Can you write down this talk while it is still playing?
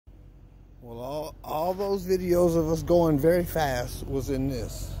Well, all those videos of us going very fast was in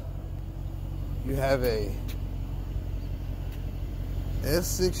this. You have a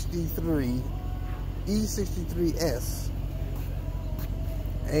S63, E63S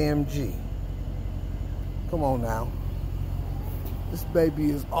AMG. Come on now. This baby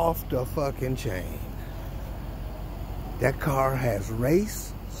is off the fucking chain. That car has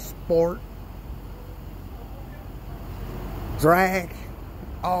race, sport, drag,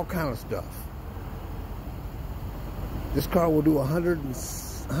 all kind of stuff. This car will do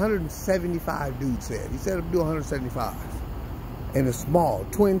 175, dude said. He said it'll do 175. And it's small,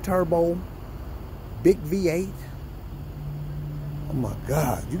 twin turbo, big V8. Oh my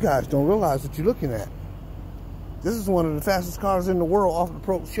God, you guys don't realize what you're looking at. This is one of the fastest cars in the world off the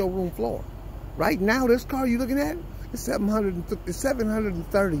Pro showroom floor. Right now, this car you're looking at is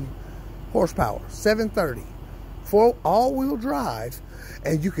 730 horsepower, 730. For all-wheel drive,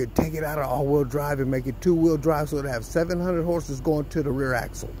 and you could take it out of all-wheel drive and make it two-wheel drive, so it'll have 700 horses going to the rear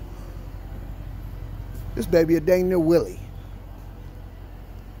axle. This baby a dang near Willie.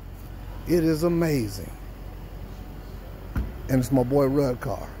 It is amazing. And it's my boy Rudd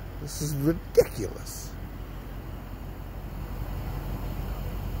car. This is ridiculous.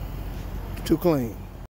 Too clean.